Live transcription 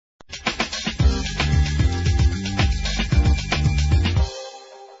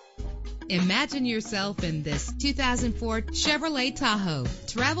Imagine yourself in this 2004 Chevrolet Tahoe.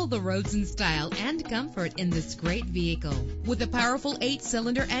 Travel the roads in style and comfort in this great vehicle. With a powerful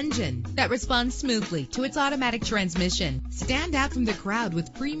 8-cylinder engine that responds smoothly to its automatic transmission. Stand out from the crowd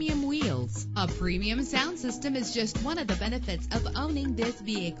with premium wheels. A premium sound system is just one of the benefits of owning this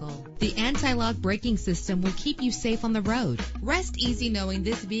vehicle. The anti-lock braking system will keep you safe on the road. Rest easy knowing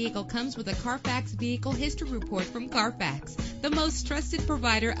this vehicle comes with a Carfax Vehicle History Report from Carfax, the most trusted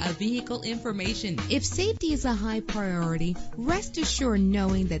provider of vehicle information. If safety is a high priority, rest assured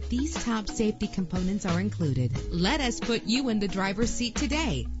knowing that these top safety components are included. Let us put you in the driver's seat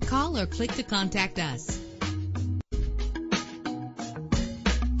today. Call or click to contact us.